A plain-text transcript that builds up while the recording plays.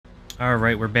All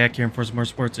right, we're back here in Forza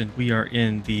Motorsport, and we are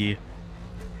in the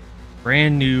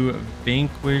brand new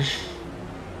Vanquish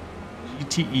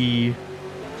GTE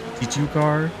GT2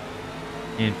 car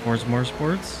in Forza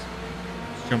Motorsports.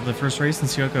 Let's jump to the first race and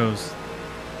see how it goes.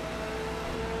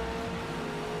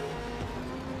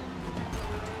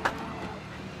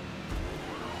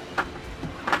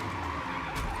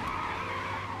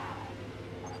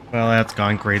 Well, that's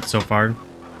gone great so far.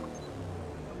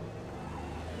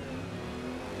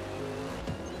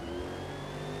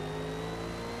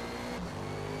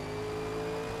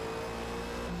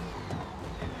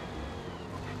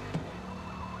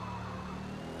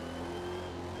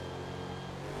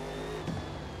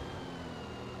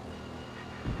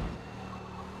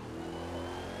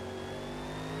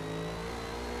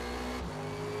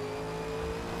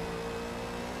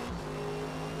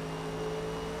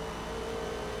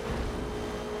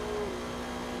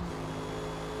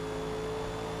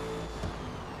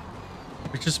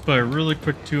 We just put a really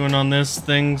quick tune on this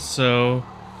thing, so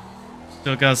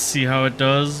still gotta see how it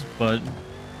does, but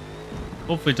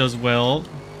hopefully it does well.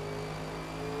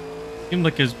 Seemed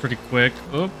like it was pretty quick.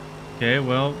 Oh, okay,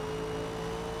 well,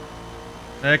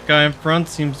 that guy in front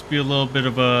seems to be a little bit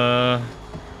of a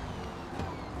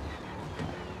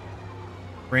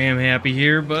ram happy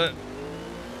here, but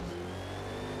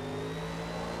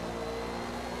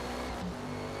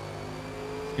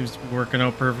seems to be working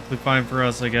out perfectly fine for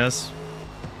us, I guess.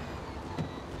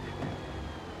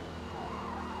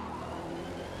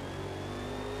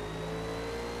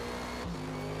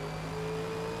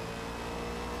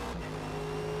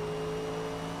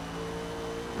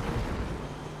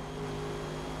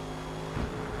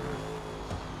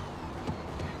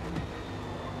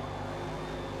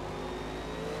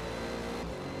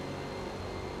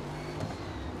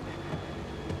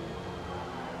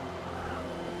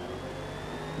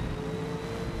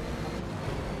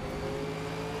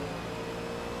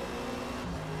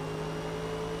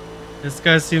 This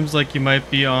guy seems like he might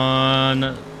be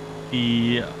on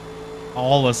the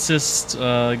all assist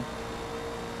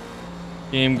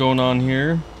game going on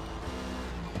here.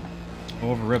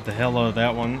 Overrip the hell out of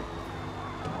that one.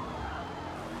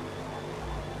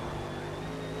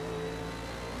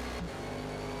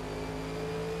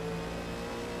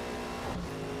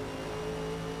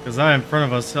 Because I in front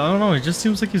of us, I don't know, it just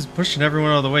seems like he's pushing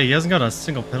everyone out of the way. He hasn't got a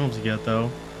single penalty yet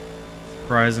though,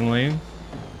 surprisingly.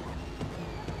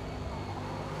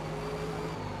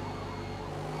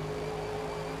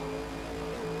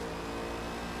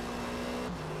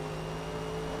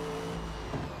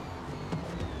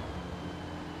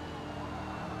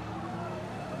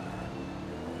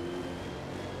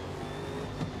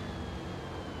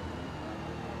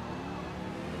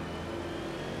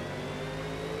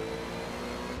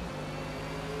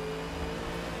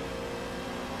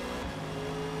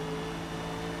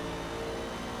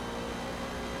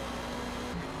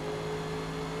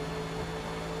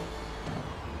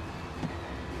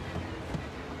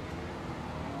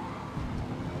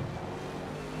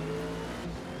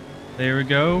 There we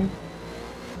go.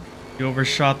 He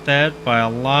overshot that by a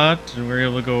lot, and we were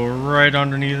able to go right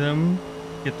underneath him,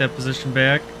 get that position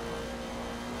back.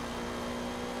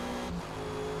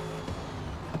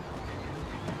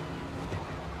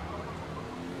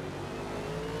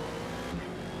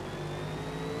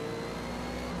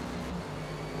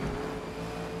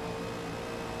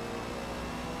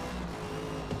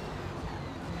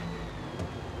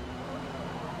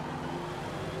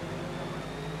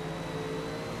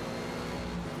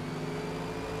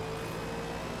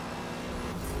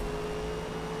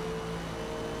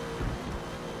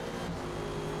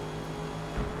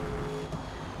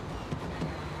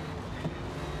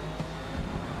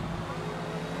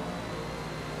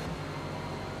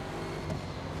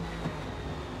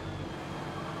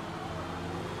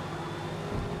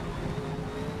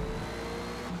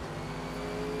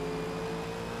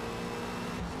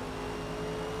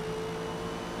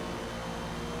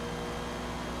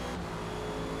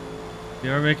 They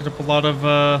are making up a lot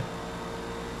of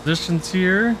positions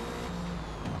here.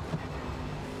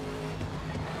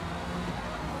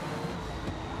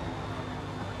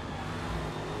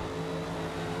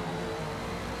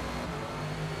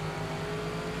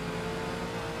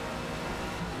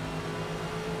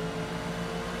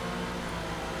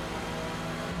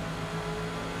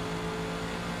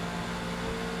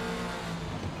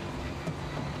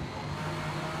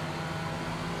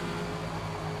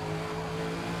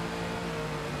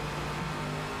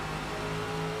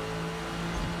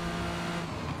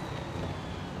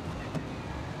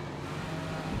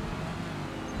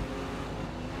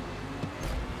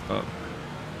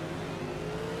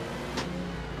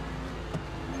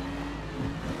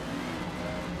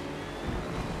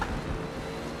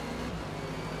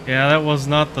 Yeah, that was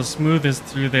not the smoothest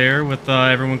through there with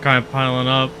everyone kind of piling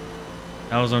up.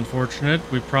 That was unfortunate.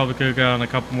 We probably could have gotten a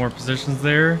couple more positions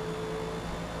there.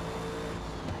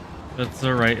 That's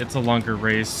alright. It's a longer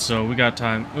race, so we got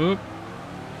time. Oop.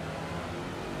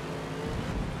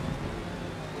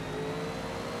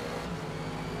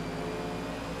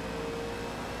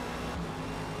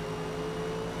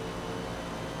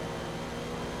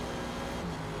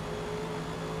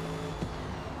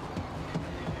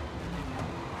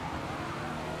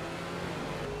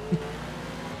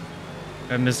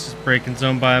 I missed his braking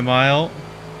zone by a mile.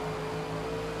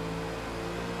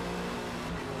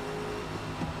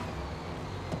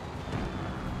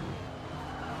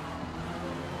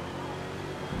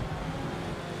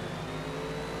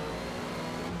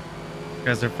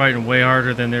 Guys are fighting way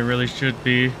harder than they really should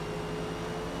be.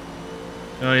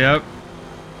 Oh, yep.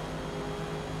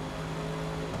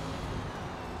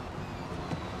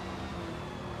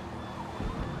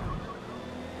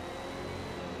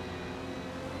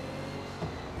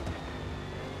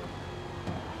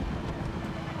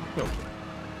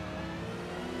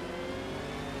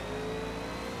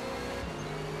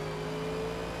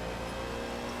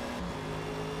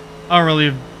 I don't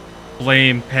really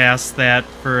blame past that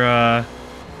for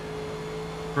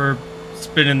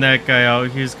spinning that guy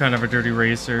out. He's kind of a dirty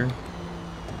racer.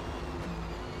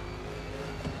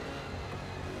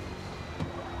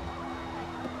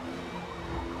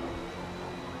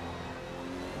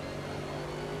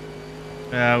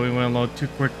 Yeah, we went a little too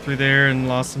quick through there and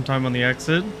lost some time on the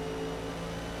exit.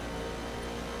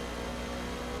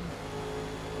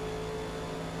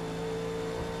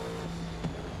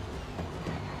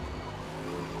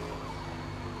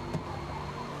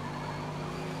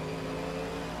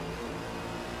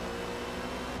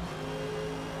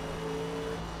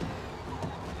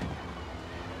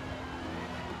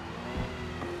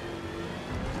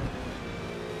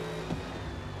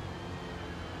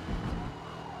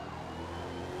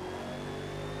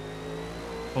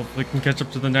 Hopefully we can catch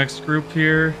up to the next group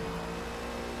here.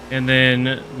 And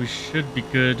then we should be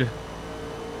good to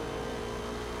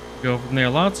go from there.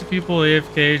 Lots of people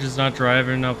AFK, just not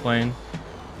driving, not playing.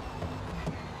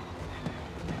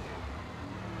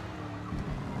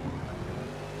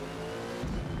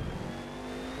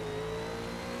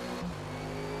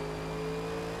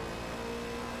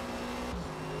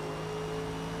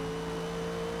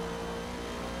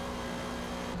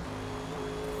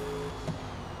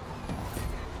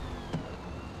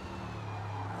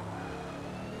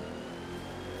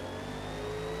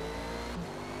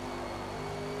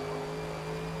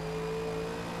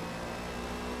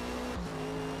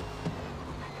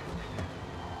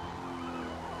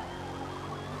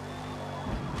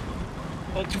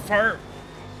 A little too far.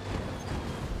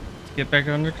 Let's get back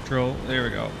under control. There we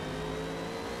go.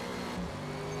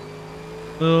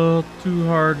 A little too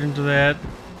hard into that.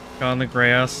 Got on the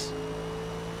grass.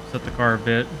 Set the car a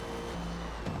bit.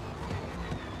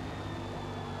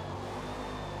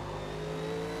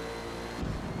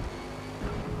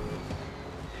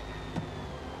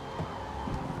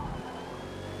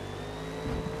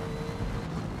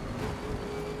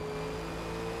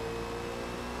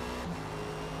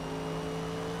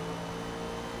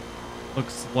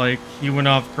 Looks like he went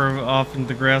off into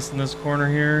the grass in this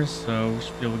corner here, so we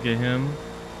should be able to get him.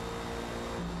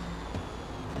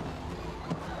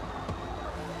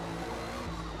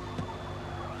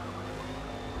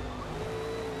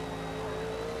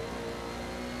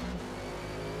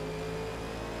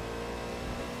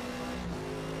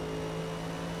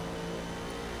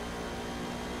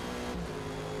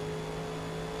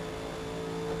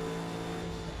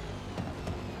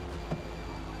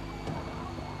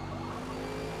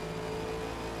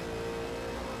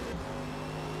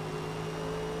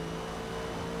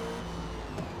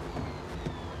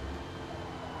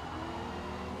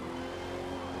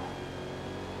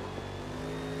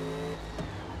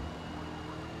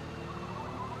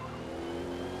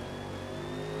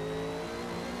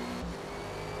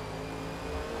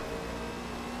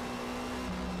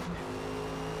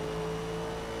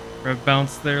 Rev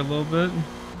bounce there a little bit.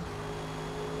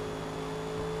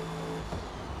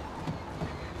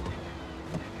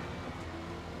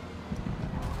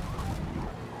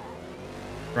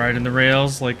 Right in the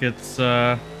rails like it's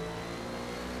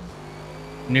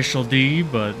initial D,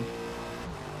 but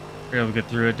we're able to get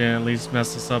through it. Didn't at least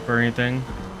mess us up or anything.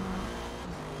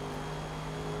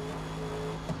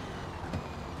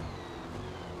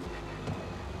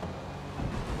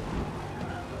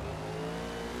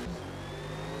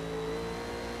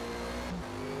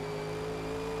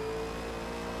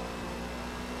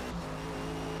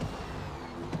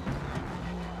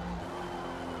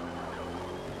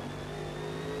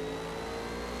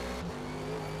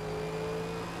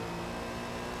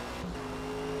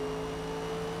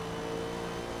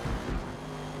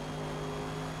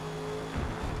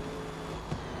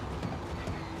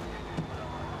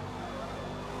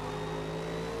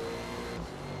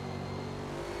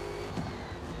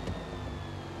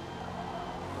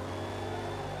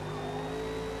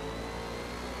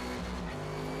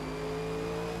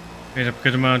 Made up a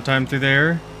good amount of time through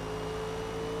there.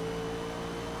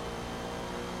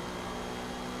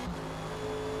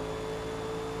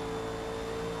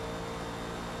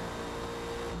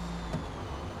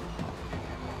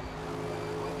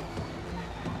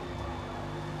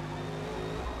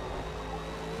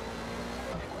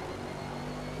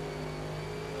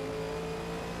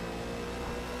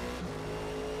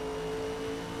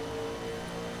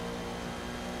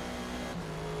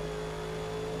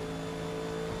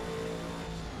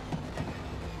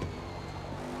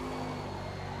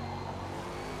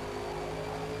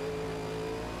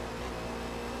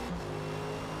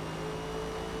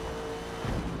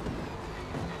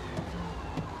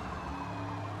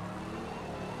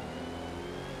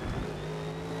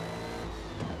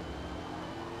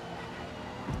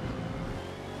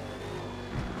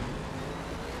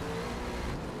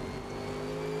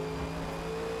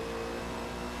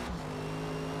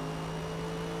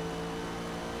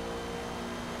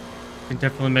 Can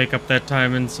definitely make up that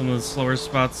time in some of the slower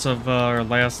spots of our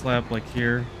last lap, like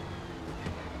here.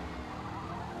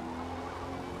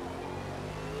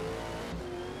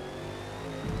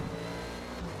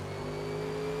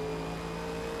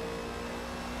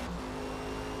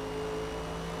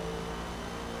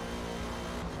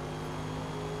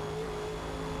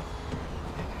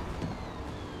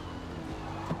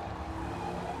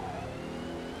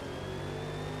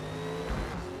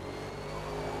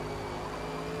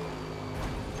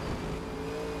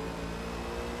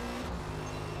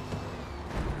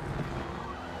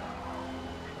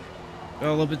 Got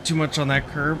a little bit too much on that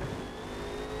curb.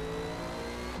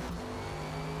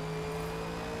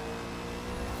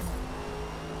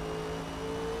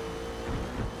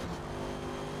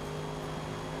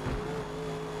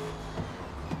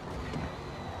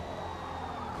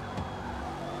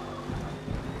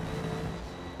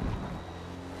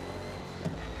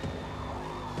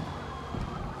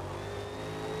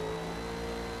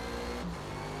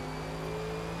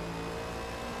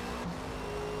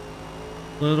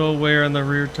 Little wear on the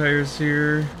rear tires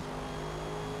here.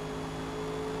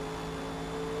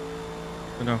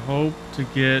 Gonna hope to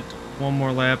get one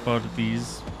more lap out of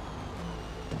these.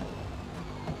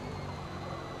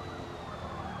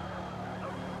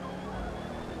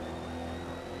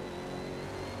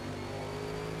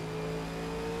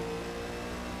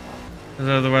 Because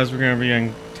otherwise we're gonna be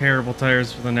on terrible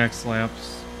tires for the next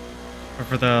laps. Or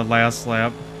for the last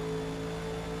lap.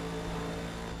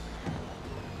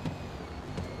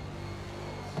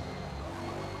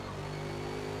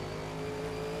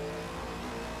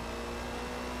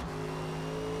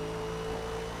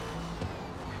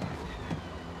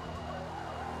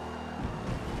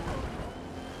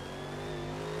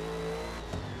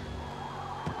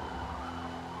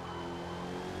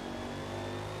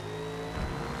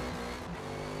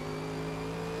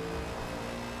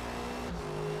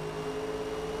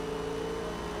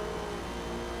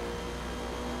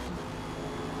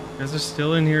 You guys are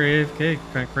still in here AFK,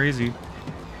 kind of crazy.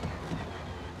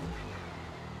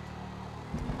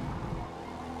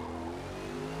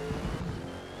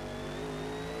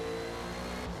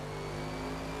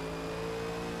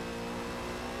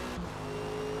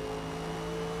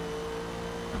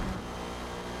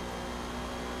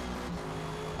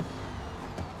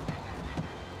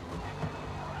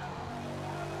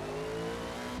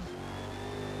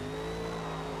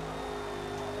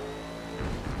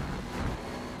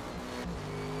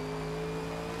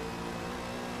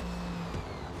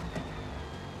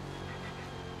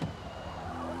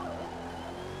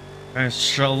 Kind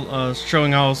of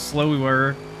showing how slow we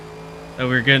were, that we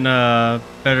were getting a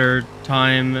better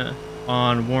time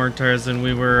on worn tires than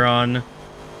we were on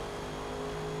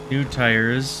new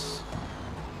tires.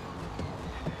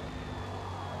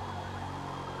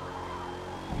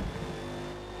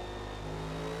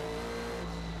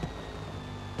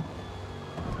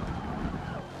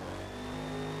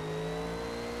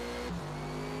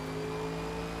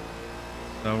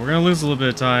 So we're gonna lose a little bit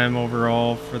of time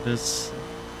overall for this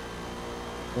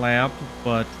lap,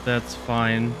 but that's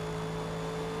fine.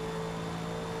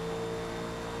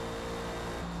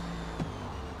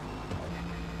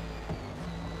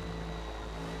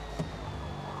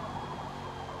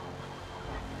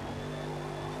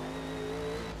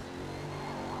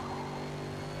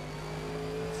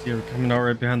 See, we're coming out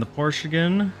right behind the Porsche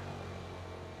again.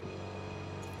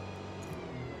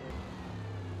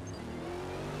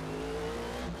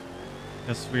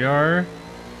 Yes, we are.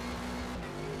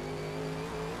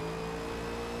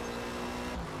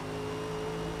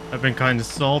 I've been kind of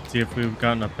salty if we've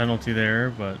gotten a penalty there,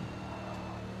 but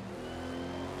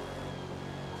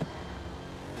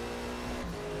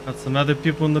got some other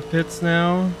people in the pits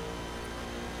now.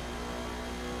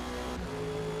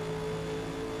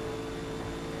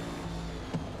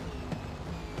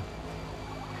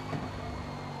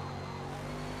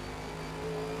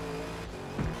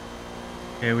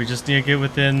 Okay, we just need to get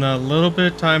within a little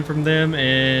bit of time from them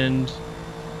and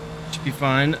should be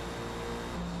fine.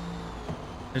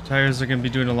 The tires are going to be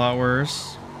doing a lot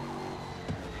worse.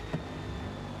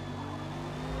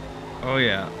 Oh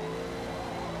yeah.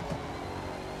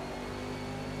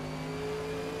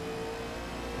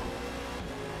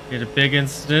 Get a big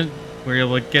incident. We're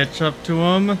able to catch up to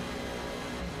them.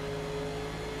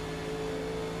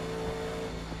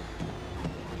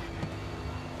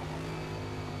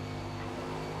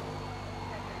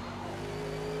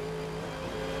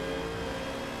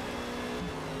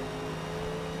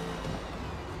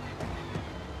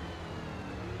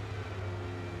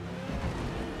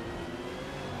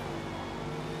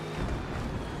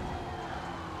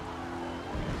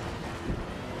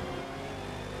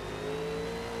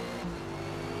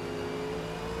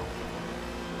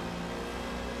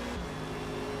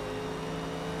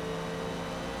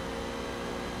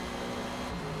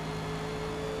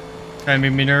 Kind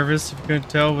of made me nervous, if you couldn't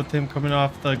tell, with him coming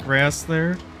off the grass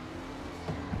there.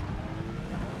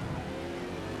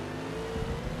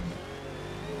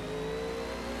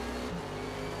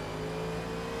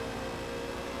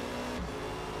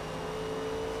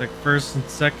 Like first and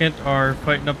second are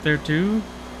fighting up there too.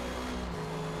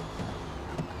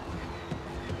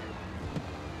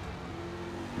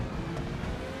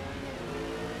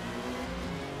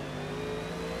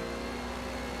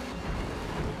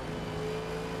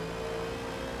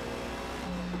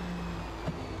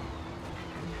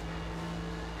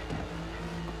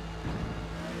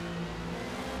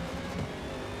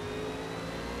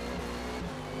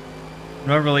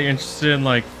 I'm not really interested in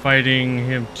like fighting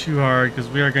him too hard because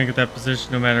we are going to get that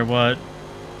position no matter what.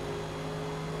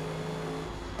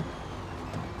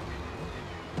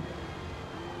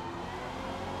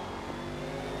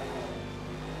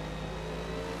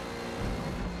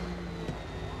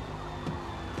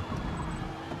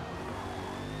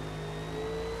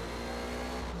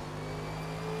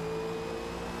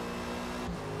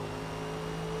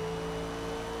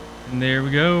 And there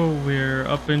we go. We're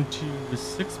up into the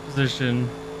 6th position.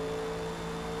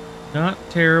 Not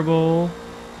terrible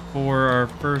for our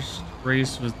first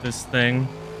race with this thing.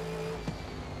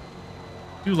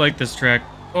 Do like this track.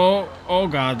 Oh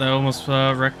god, that almost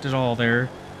wrecked it all there.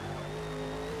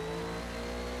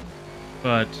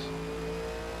 But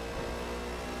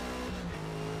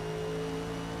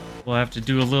we'll have to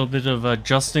do a little bit of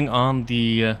adjusting on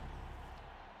the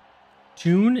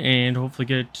tune and hopefully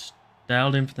get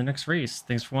dialed in for the next race.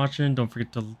 Thanks for watching. Don't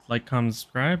forget to like, comment,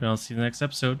 subscribe, and I'll see you in the next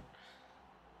episode.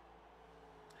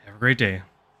 Have a great day.